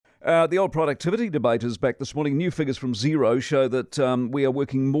The old productivity debate is back this morning. New figures from Xero show that we are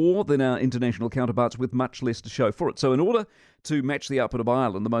working more than our international counterparts with much less to show for it. So in order to match the output of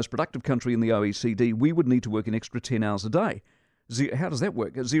Ireland, the most productive country in the OECD, we would need to work an extra 10 hours a day. How does that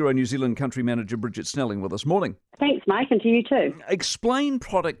work? Xero New Zealand Country Manager Bridget Snelling with us. Morning. Thanks, Mike, and to you too. Explain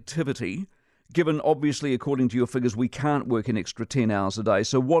productivity, given obviously, according to your figures, we can't work an extra 10 hours a day.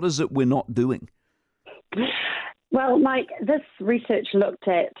 So what is it we're not doing? Well, Mike, this research looked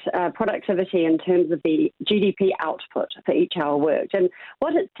at productivity in terms of the GDP output for each hour worked. And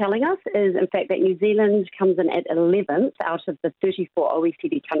what it's telling us is, in fact, that New Zealand comes in at 11th out of the 34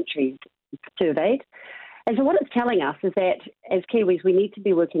 OECD countries surveyed. And so what it's telling us is that, as Kiwis, we need to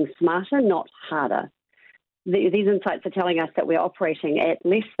be working smarter, not harder. These insights are telling us that we're operating at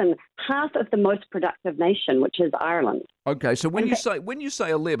less than half of the most productive nation, which is Ireland. Okay, so when you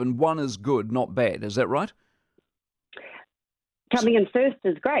say 11, one is good, not bad. Is that right? Coming in first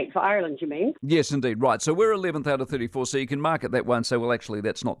is great for Ireland, you mean? Yes, indeed. Right. So we're 11th out of 34, so you can mark it that way and say, well, actually,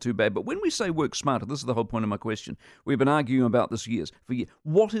 that's not too bad. But when we say work smarter, this is the whole point of my question. We've been arguing about this for years.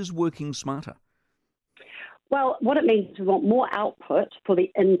 What is working smarter? Well, what it means is we want more output for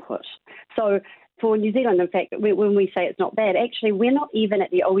the input. So for New Zealand, in fact, when we say it's not bad, actually we're not even at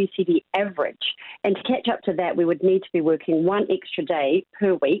the OECD average. And to catch up to that, we would need to be working one extra day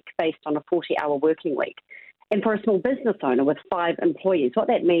per week based on a 40-hour working week. And for a small business owner with 5 employees, what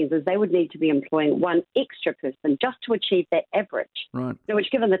that means is they would need to be employing one extra person just to achieve that average. Right. Which,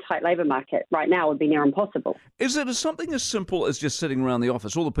 given the tight labour market right now, would be near impossible. Is it something as simple as just sitting around the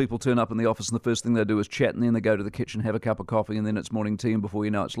office? All the people turn up in the office and the first thing they do is chat, and then they go to the kitchen, have a cup of coffee, and then it's morning tea, and before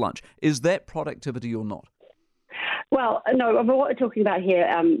you know it's lunch. Is that productivity or not? Well, no, what we're talking about here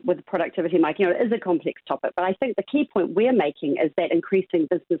with productivity, Mike, it is a complex topic, but I think the key point we're making is that increasing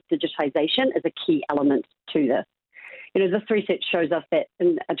business digitisation is a key element to this. This research shows us that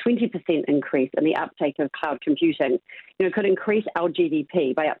a 20% increase in the uptake of cloud computing, could increase our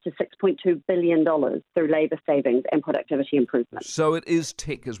GDP by up to $6.2 billion through labour savings and productivity improvements. So it is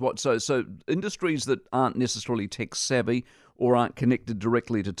tech is what? So industries that aren't necessarily tech savvy or aren't connected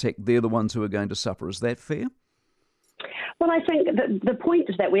directly to tech, they're the ones who are going to suffer. Is that fair? Well, I think the point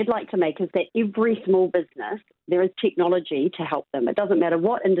that we'd like to make is that every small business, there is technology to help them. It doesn't matter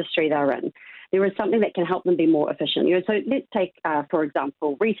what industry they're in. There is something that can help them be more efficient. So let's take, for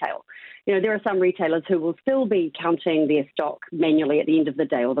example, retail. There are some retailers who will still be counting their stock manually at the end of the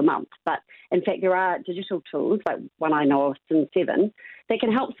day or the month. But in fact, there are digital tools, like one I know of, Sin7, that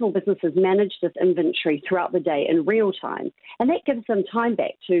can help small businesses manage this inventory throughout the day in real time. And that gives them time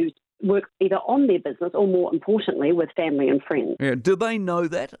back to work either on their business or, more importantly, with family and friends. Yeah. Do they know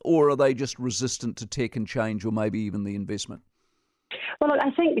that, or are they just resistant to tech and change, or maybe even the investment? Well, look,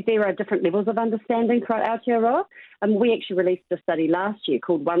 I think there are different levels of understanding throughout Aotearoa. We actually released a study last year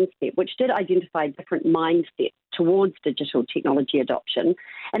called One Step, which did identify different mindsets towards digital technology adoption.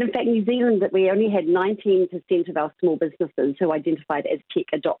 And in fact, New Zealand, we only had 19% of our small businesses who identified as tech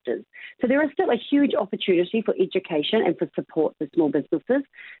adopters. So there is still a huge opportunity for education and for support for small businesses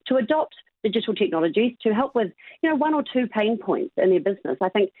to adopt digital technologies to help with, one or two pain points in their business. I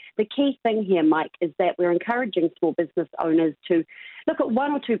think the key thing here, Mike, is that we're encouraging small business owners to look at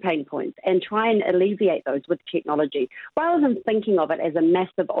one or two pain points and try and alleviate those with technology, rather than thinking of it as a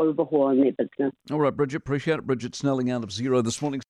massive overhaul in their business. All right, Bridget, appreciate it. Bridget Snelling out of Xero this morning.